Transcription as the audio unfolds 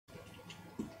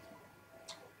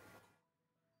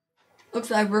Looks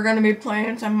like we're gonna be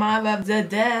playing some My Love the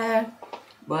Dead.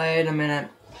 Wait a minute.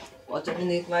 What's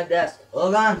underneath my desk?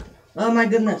 Hold on. Oh my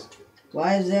goodness.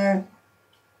 Why is there?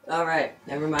 Alright,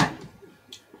 never mind.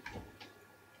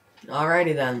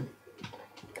 Alrighty then.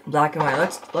 Black and white.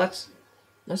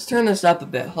 Let's turn this up a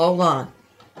bit. Hold on.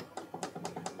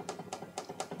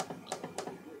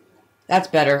 That's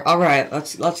better. Alright,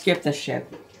 let's skip this shit.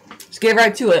 Let's get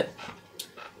right to it.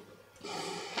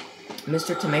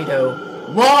 Mr. Tomato.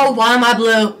 Whoa, why am I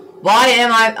blue? Why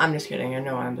am I? I'm just kidding. I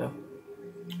know I'm blue.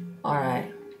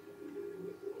 Alright.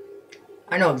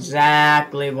 I know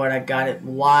exactly what I got it.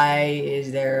 Why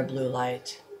is there a blue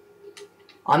light?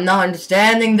 I'm not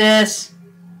understanding this.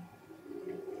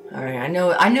 Alright, I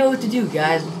know what to do,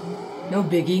 guys. No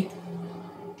biggie.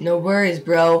 No worries,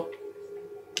 bro.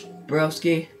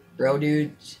 Broski. Bro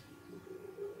dudes.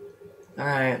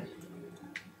 Alright.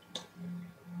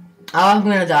 Oh, I'm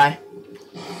gonna die.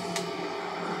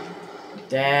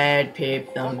 Dead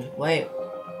peep thumbs. Wait.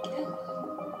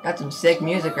 That's some sick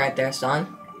music right there,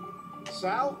 son.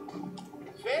 Sal?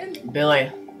 Finn?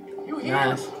 Billy. You here?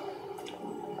 Nice.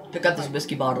 Pick up this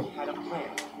whiskey bottle. Had a plan.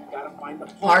 Gotta find the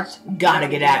Parts gotta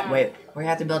get at. Wait, we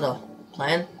have to build a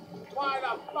plan? Why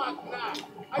the fuck not?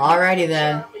 Alrighty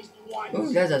then.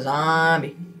 Ooh, there's a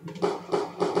zombie.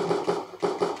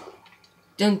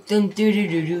 Dun dun doo doo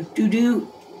doo doo doo doo.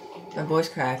 My voice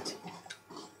cracked.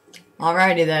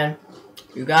 Alrighty then.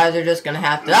 You guys are just gonna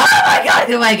have to. Oh my god!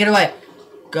 Get away! Get away!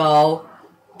 Go!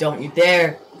 Don't you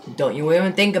dare! Don't you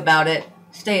even think about it.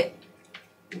 Stay.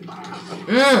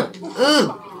 Ooh!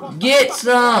 Get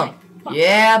some!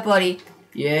 Yeah, buddy.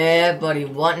 Yeah, buddy.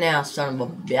 What now, son of a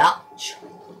bitch?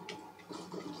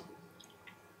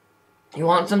 You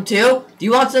want some too? Do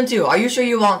you want some too? Are you sure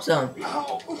you want some?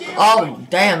 Oh,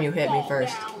 damn, you hit me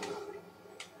first.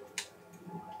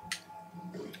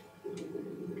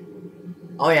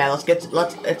 Oh yeah,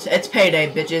 it's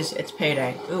payday, bitches. It's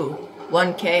payday. Ooh,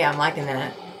 1K, I'm liking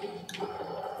that.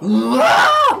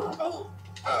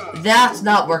 That's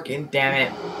not working, damn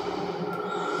it.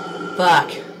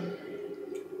 Fuck.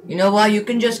 You know what? You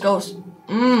can just go.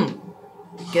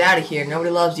 Get out of here. Nobody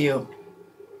loves you.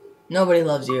 Nobody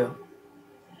loves you.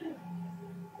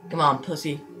 Come on,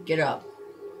 pussy. Get up.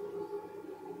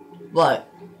 What?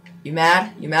 You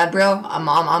mad? You mad, bro? I'm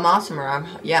awesomer.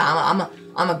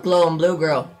 I'm a glowing blue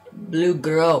girl. Blue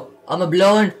girl. I'm a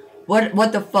blowing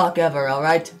what the fuck ever,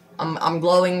 alright? I'm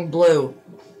glowing blue.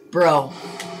 Bro.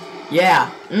 Yeah.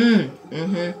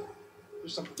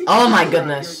 Oh my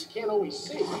goodness.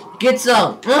 Get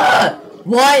some.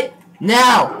 What?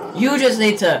 Now. You just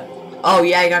need to. Oh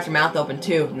yeah, you got your mouth open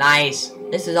too. Nice.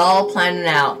 This is all planning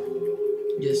out.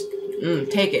 Just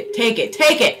take it. Take it.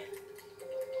 Take it.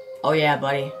 Oh yeah,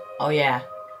 buddy. Oh yeah.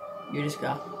 You just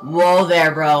go. Whoa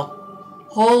there, bro.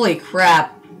 Holy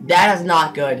crap. That is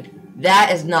not good.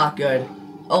 That is not good.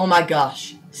 Oh my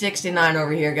gosh. 69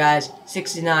 over here, guys.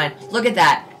 69. Look at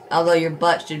that. Although your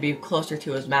butt should be closer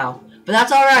to his mouth. But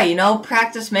that's alright, you know?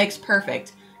 Practice makes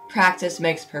perfect. Practice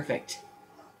makes perfect.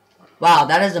 Wow,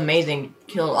 that is amazing.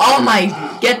 Kill. Oh my.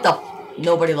 Get the.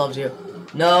 Nobody loves you.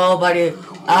 Nobody.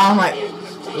 Oh my.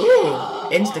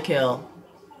 Ooh. Insta-kill.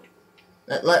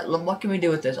 What can we do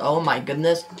with this? Oh my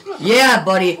goodness. Yeah,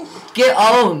 buddy. Get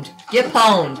owned. Get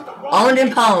pwned. Owned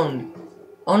and pwned.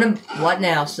 Owned and... What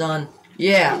now, son?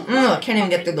 Yeah. Can't even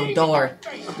get through the door.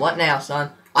 What now,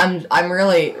 son? I'm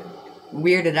really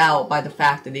weirded out by the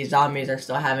fact that these zombies are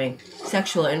still having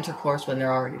sexual intercourse when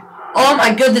they're already... Oh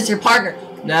my goodness, your partner!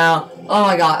 No. Oh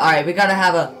my god. Alright, we gotta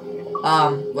have a...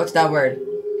 what's that word?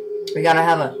 We gotta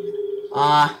have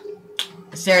a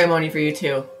ceremony for you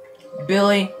two.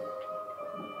 Billy...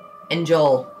 and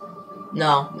Joel.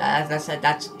 No,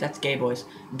 that's gay boys.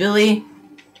 Billy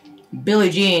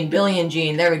Jean, Billy and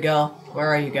Jean. There we go. Where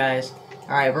are you guys?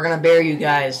 Alright, we're gonna bury you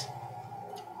guys.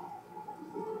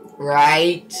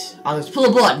 Right. Oh, there's full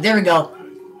of blood. There we go.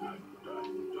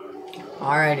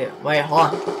 Alright, wait, hold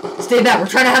on. Stay back. We're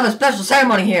trying to have a special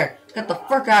ceremony here. Get the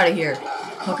fuck out of here,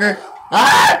 hooker.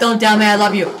 Ah! Don't tell me I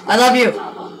love you. I love you.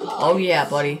 Oh yeah,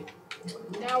 buddy.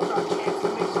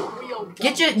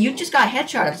 You just got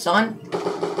headshotted, son.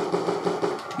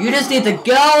 You just need to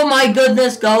go, oh my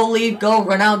goodness, go, leave, go,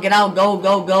 run out, get out,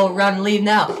 go, run, leave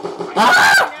now.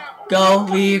 Ah! Go,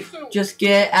 leave, just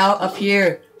get out of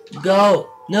here. Go.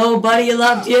 Nobody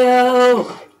loves you.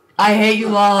 I hate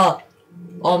you all.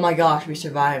 Oh my gosh, we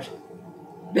survived.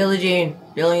 Billy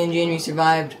and Jean, we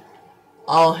survived.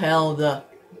 All hell the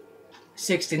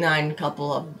 69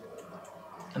 couple of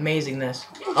amazingness.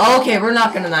 Okay, we're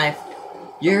not gonna knife.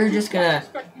 You're just gonna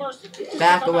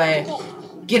back away.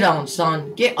 Get on,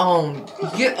 son. Get on.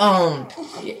 Get on.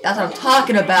 That's what I'm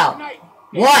talking about.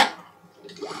 What?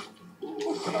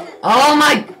 Oh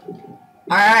my!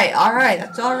 Alright,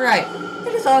 that's alright.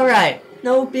 It is alright.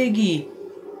 No biggie.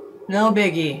 No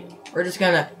biggie. We're just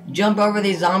gonna jump over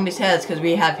these zombies' heads because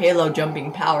we have Halo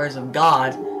jumping powers of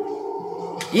God.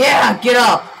 Yeah, get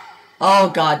up! Oh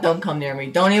God, don't come near me.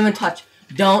 Don't even touch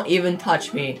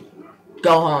me.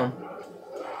 Go home.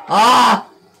 Ah!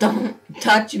 Don't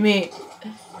touch me.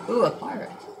 Ooh, a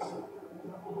pirate.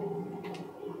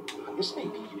 This may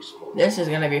be useful. This is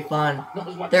gonna be fun.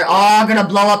 They're all gonna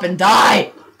blow up and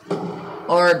die!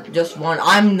 Or just one.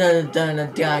 I'm gonna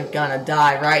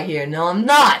die right here. No, I'm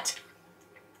not!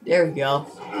 There we go.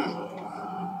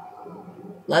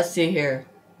 Let's see here.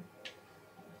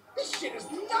 This shit is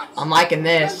nuts. I'm liking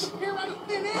this. Appear out of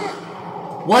thin air.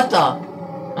 What the?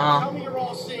 Tell me you're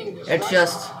all seeing this, It's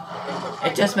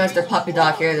right? just Mr. Puppy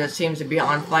Dog here that seems to be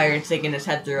on fire and sticking his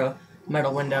head through a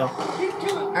metal window.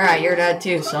 Alright, you're dead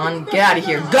too, son. Get out of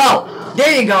here. Go!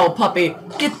 There you go, puppy.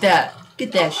 Get that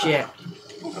shit.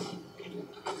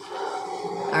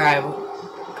 Alright,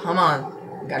 come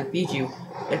on. I gotta feed you.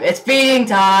 It's feeding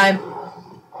time!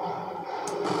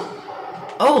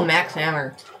 Oh, Max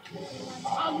Hammer.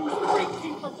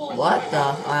 What the?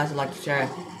 Oh, that's electric chair.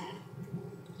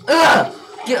 Ugh!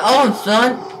 Get on,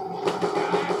 son!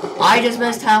 I just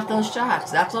missed half those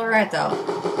shots. That's alright, though.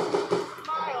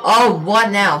 Oh,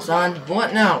 what now, son?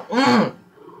 What now? You're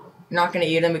not gonna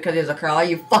eat him because he's a crawler,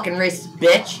 you fucking racist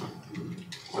bitch!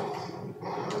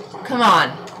 Come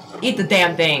on. Eat the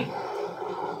damn thing.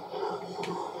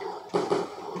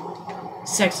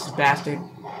 Sexist bastard.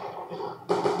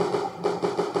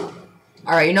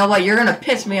 Alright, you know what? You're gonna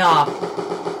piss me off.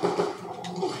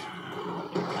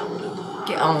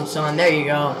 Get on, son. There you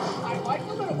go.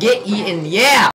 Get eaten. Yeah!